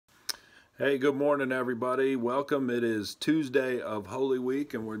Hey, good morning, everybody. Welcome. It is Tuesday of Holy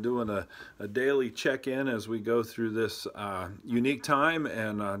Week, and we're doing a daily check-in as we go through this unique time.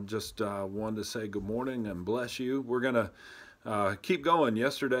 And I just wanted to say good morning and bless you. We're going to keep going.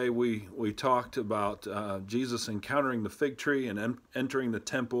 Yesterday, we talked about Jesus encountering the fig tree and entering the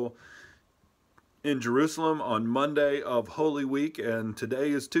temple in Jerusalem on Monday of Holy Week, and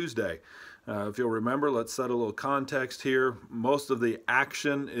today is Tuesday. If you'll remember, let's set a little context here. Most of the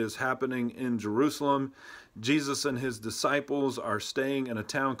action is happening in Jerusalem. Jesus and his disciples are staying in a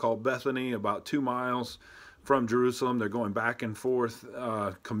town called Bethany, about 2 miles from Jerusalem. They're going back and forth,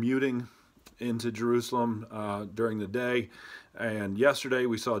 commuting into Jerusalem during the day. And yesterday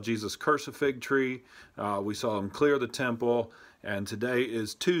we saw Jesus curse a fig tree. We saw him clear the temple. And today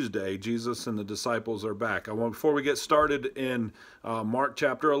is Tuesday. Jesus and the disciples are back. Before we get started in Mark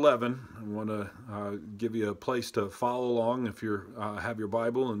chapter 11, I want to give you a place to follow along if you have your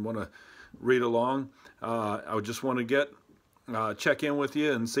Bible and want to read along. I just want to check in with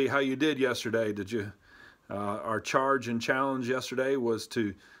you and see how you did yesterday. Our charge and challenge yesterday was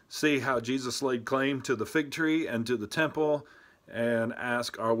to see how Jesus laid claim to the fig tree and to the temple, and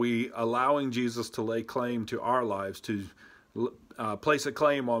ask, are we allowing Jesus to lay claim to our lives, to place a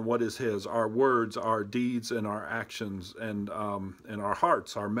claim on what is his, our words, our deeds, and our actions, and our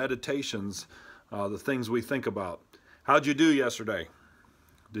hearts, our meditations, the things we think about. How'd you do yesterday?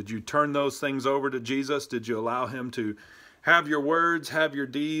 Did you turn those things over to Jesus? Did you allow him to have your words, have your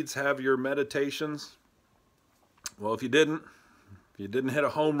deeds, have your meditations? Well, if you didn't hit a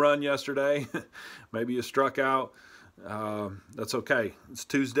home run yesterday, maybe you struck out, that's okay. It's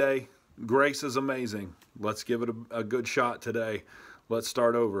Tuesday. Grace is amazing. Let's give it a good shot today. Let's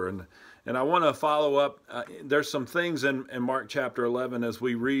start over. And I want to follow up. There's some things in Mark chapter 11 as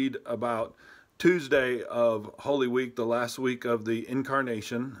we read about Tuesday of Holy Week, the last week of the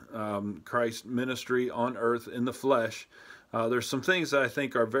Incarnation, Christ's ministry on earth in the flesh. There's some things that I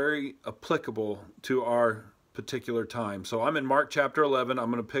think are very applicable to our particular time. So I'm in Mark chapter 11. I'm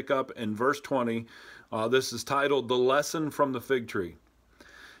going to pick up in verse 20. This is titled, The Lesson from the Fig Tree.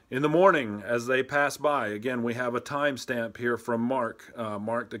 In the morning, as they pass by, again, we have a timestamp here from Mark,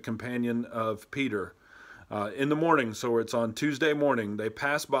 Mark, the companion of Peter. In the morning, so it's on Tuesday morning, they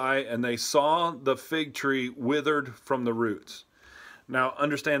passed by and they saw the fig tree withered from the roots. Now,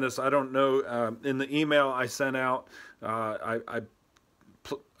 understand this, I don't know, in the email I sent out, I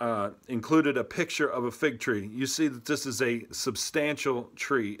included a picture of a fig tree. You see that this is a substantial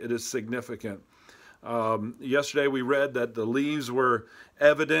tree. It is significant. Yesterday we read that the leaves were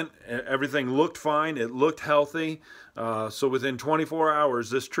evident. Everything looked fine. It looked healthy. So within 24 hours,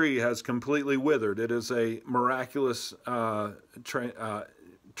 this tree has completely withered. It is a miraculous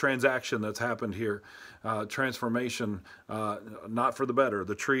transaction that's happened here. Transformation, not for the better.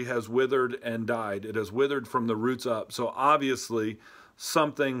 The tree has withered and died. It has withered from the roots up. So obviously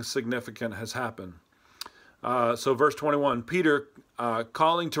something significant has happened. So verse 21, Peter,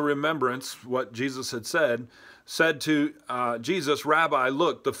 calling to remembrance what Jesus had said to Jesus, Rabbi,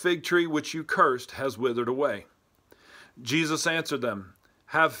 look, the fig tree which you cursed has withered away. Jesus answered them,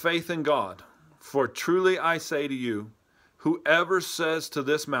 have faith in God, for truly I say to you, whoever says to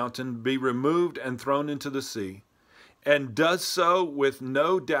this mountain, be removed and thrown into the sea, and does so with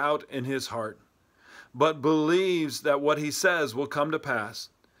no doubt in his heart, but believes that what he says will come to pass,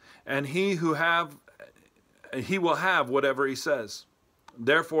 and he will have whatever he says.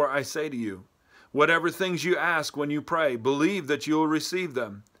 Therefore, I say to you, whatever things you ask when you pray, believe that you will receive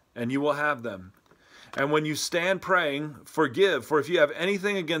them, and you will have them. And when you stand praying, forgive, for if you have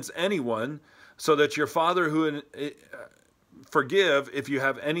anything against anyone, so that your Father forgive if you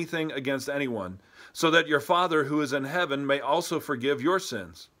have anything against anyone, so that your Father who is in heaven may also forgive your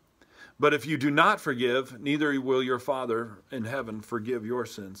sins. But if you do not forgive, neither will your Father in heaven forgive your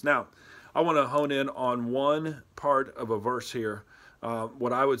sins. Now, I want to hone in on one part of a verse here.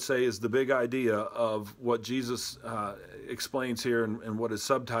 What I would say is the big idea of what Jesus explains here and what is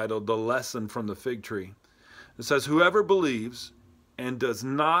subtitled, The Lesson from the Fig Tree. It says, whoever believes and does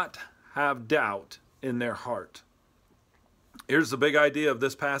not have doubt in their heart. Here's the big idea of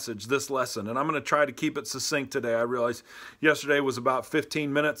this passage, this lesson, and I'm going to try to keep it succinct today. I realized yesterday was about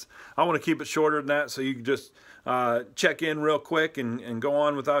 15 minutes. I want to keep it shorter than that so you can just check in real quick and go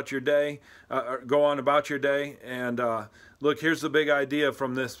on about your day. And look, here's the big idea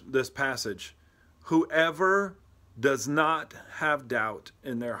from this passage. Whoever does not have doubt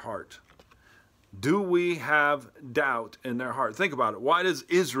in their heart. Do we have doubt in their heart? Think about it. Why does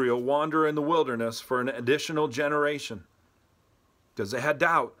Israel wander in the wilderness for an additional generation? Because they had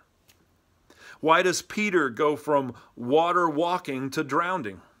doubt. Why does Peter go from water walking to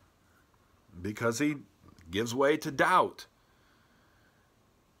drowning? because he gives way to doubt.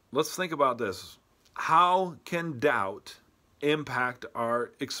 Let's think about this. How can doubt impact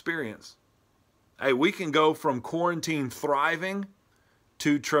our experience? Hey, we can go from quarantine thriving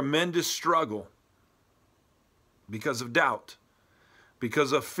to tremendous struggle because of doubt,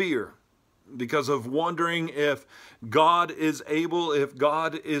 because of fear, because of wondering if God is able, if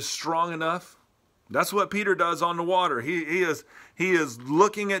God is strong enough. That's what Peter does on the water. He is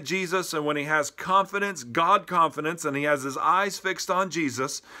looking at Jesus, and when he has confidence, God confidence, and he has his eyes fixed on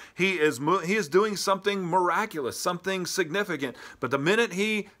Jesus, he is doing something miraculous, something significant. But the minute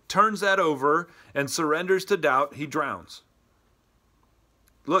he turns that over and surrenders to doubt, he drowns.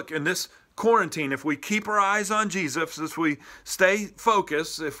 Look, in this quarantine, if we keep our eyes on Jesus, if we stay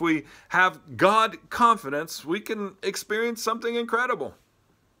focused, if we have God confidence, we can experience something incredible.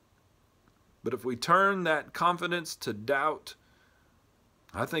 But if we turn that confidence to doubt,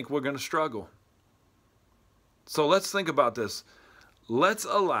 I think we're going to struggle. So let's think about this. Let's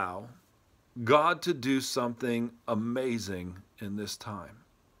allow God to do something amazing in this time.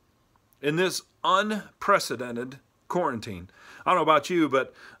 In this unprecedented quarantine. I don't know about you,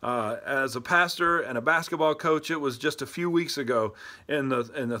 but as a pastor and a basketball coach, it was just a few weeks ago in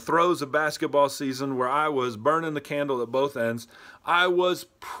the throes of basketball season where I was burning the candle at both ends. I was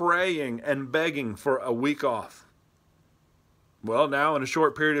praying and begging for a week off. Well, now in a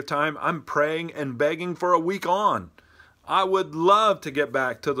short period of time, I'm praying and begging for a week on. I would love to get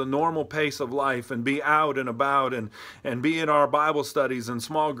back to the normal pace of life and be out and about and be in our Bible studies and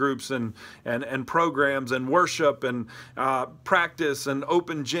small groups and programs and worship and practice and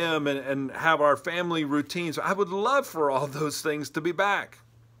open gym and have our family routines. I would love for all those things to be back.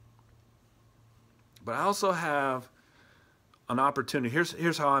 But I also have an opportunity.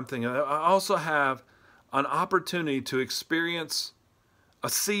 Here's how I'm thinking. I also have an opportunity to experience a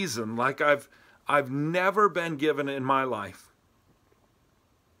season like I've never been given in my life.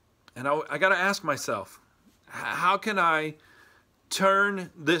 And I got to ask myself, how can I turn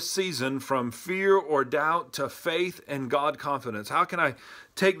this season from fear or doubt to faith and God confidence? How can I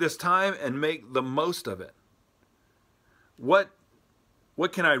take this time and make the most of it? What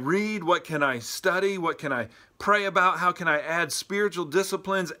can I read? What can I study? What can I pray about? How can I add spiritual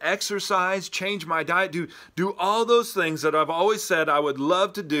disciplines, exercise, change my diet, do all those things that I've always said I would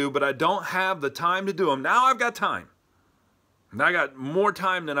love to do, but I don't have the time to do them. Now I've got time. And I got more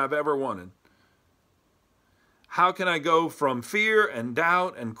time than I've ever wanted. How can I go from fear and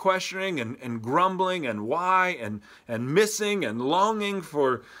doubt and questioning and grumbling and why and missing and longing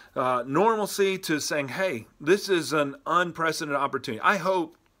for normalcy to saying, hey, this is an unprecedented opportunity.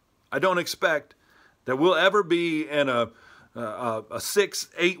 I don't expect that we'll ever be in a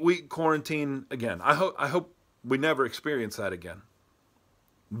 6-8 week quarantine again. I hope we never experience that again.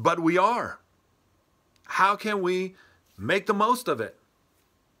 But we are. How can we make the most of it?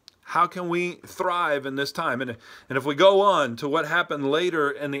 How can we thrive in this time? And if we go on to what happened later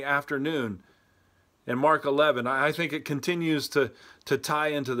in the afternoon in Mark 11, I think it continues to tie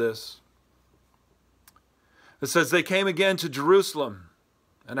into this. It says, they came again to Jerusalem.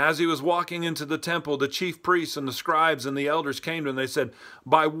 And as he was walking into the temple, the chief priests and the scribes and the elders came to him. They said,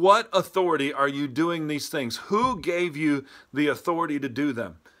 by what authority are you doing these things? Who gave you the authority to do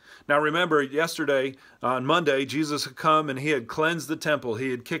them? Now remember, yesterday, on Monday, Jesus had come and he had cleansed the temple. He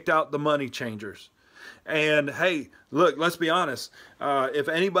had kicked out the money changers. And hey, look, let's be honest. If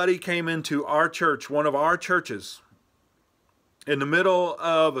anybody came into our church, one of our churches, in the middle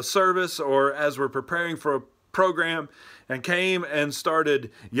of a service or as we're preparing for a program and came and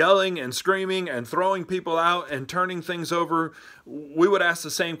started yelling and screaming and throwing people out and turning things over, we would ask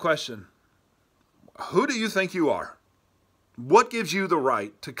the same question. Who do you think you are? What gives you the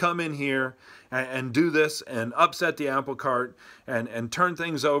right to come in here and do this and upset the apple cart and turn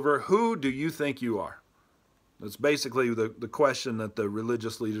things over? Who do you think you are? That's basically the question that the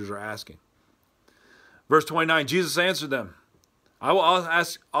religious leaders are asking. Verse 29, Jesus answered them, I will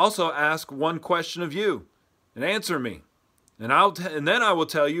also ask one question of you, and answer me. And then I will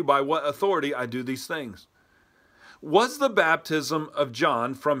tell you by what authority I do these things. Was the baptism of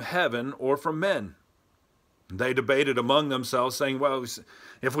John from heaven or from men? They debated among themselves, saying, well,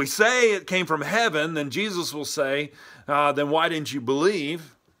 if we say it came from heaven, then Jesus will say, then why didn't you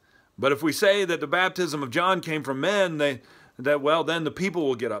believe? But if we say that the baptism of John came from men, then the people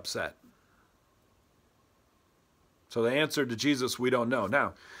will get upset. So they answered to Jesus, we don't know.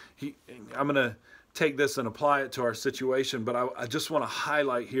 Now, I'm going to take this and apply it to our situation, but I just want to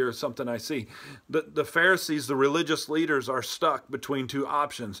highlight here something I see. The Pharisees, the religious leaders, are stuck between two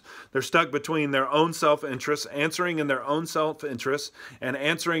options. They're stuck between their own self-interest, answering in their own self-interest, and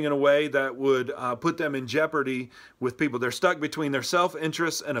answering in a way that would put them in jeopardy with people. They're stuck between their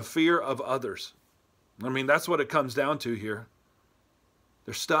self-interest and a fear of others. I mean, that's what it comes down to here.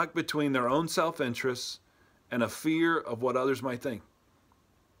 They're stuck between their own self-interest and a fear of what others might think.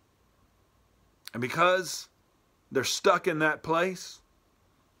 And because they're stuck in that place,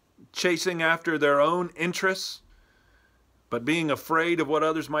 chasing after their own interests, but being afraid of what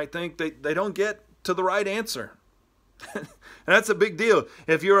others might think, they don't get to the right answer. And that's a big deal.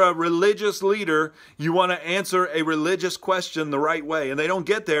 If you're a religious leader, you want to answer a religious question the right way. And they don't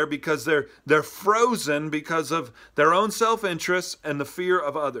get there because they're frozen because of their own self-interest and the fear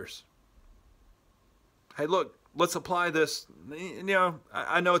of others. Hey, look, let's apply this. You know,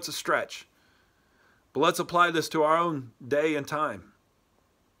 I know it's a stretch, but let's apply this to our own day and time.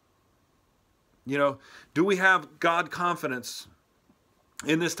 You know, do we have God confidence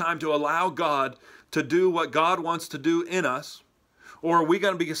in this time to allow God to do what God wants to do in us? Or are we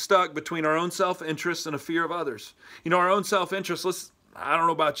going to be stuck between our own self-interest and a fear of others? You know, our own self-interest, I don't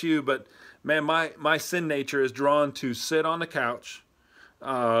know about you, but man, my sin nature is drawn to sit on the couch,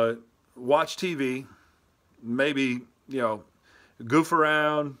 watch TV, maybe, you know, goof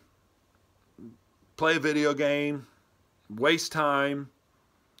around, play a video game, waste time,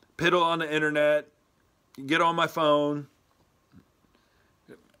 piddle on the internet, get on my phone.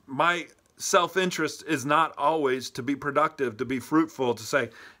 My self-interest is not always to be productive, to be fruitful, to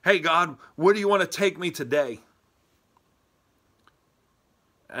say, hey, God, where do you want to take me today?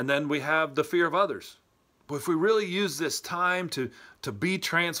 And then we have the fear of others. But if we really use this time to be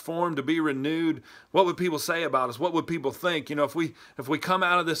transformed, to be renewed, what would people say about us? What would people think? You know, if we come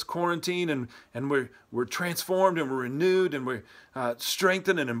out of this quarantine and we're transformed and we're renewed and we're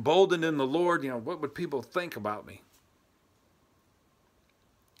strengthened and emboldened in the Lord, you know, what would people think about me?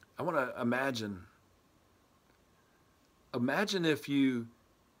 I want to imagine if you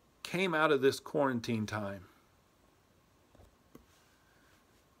came out of this quarantine time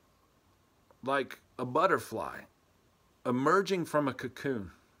like a butterfly emerging from a cocoon.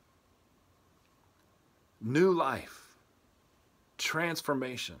 New life,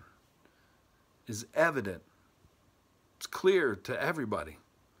 transformation is evident. It's clear to everybody.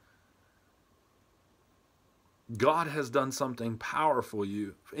 God has done something powerful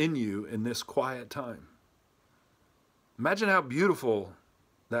in you in this quiet time. Imagine how beautiful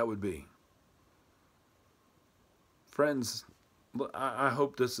that would be. Friends, I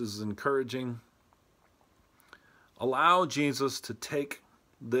hope this is encouraging. Allow Jesus to take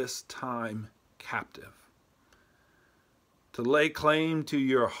this time captive, to lay claim to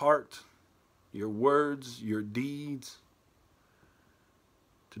your heart, your words, your deeds,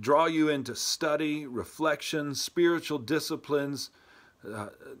 to draw you into study, reflection, spiritual disciplines,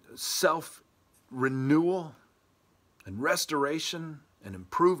 self-renewal and restoration and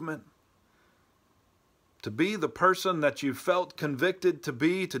improvement, to be the person that you felt convicted to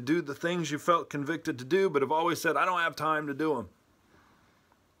be, to do the things you felt convicted to do, but have always said, I don't have time to do them.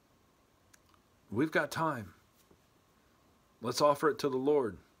 We've got time. Let's offer it to the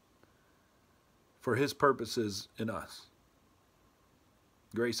Lord for His purposes in us.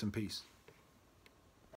 Grace and peace.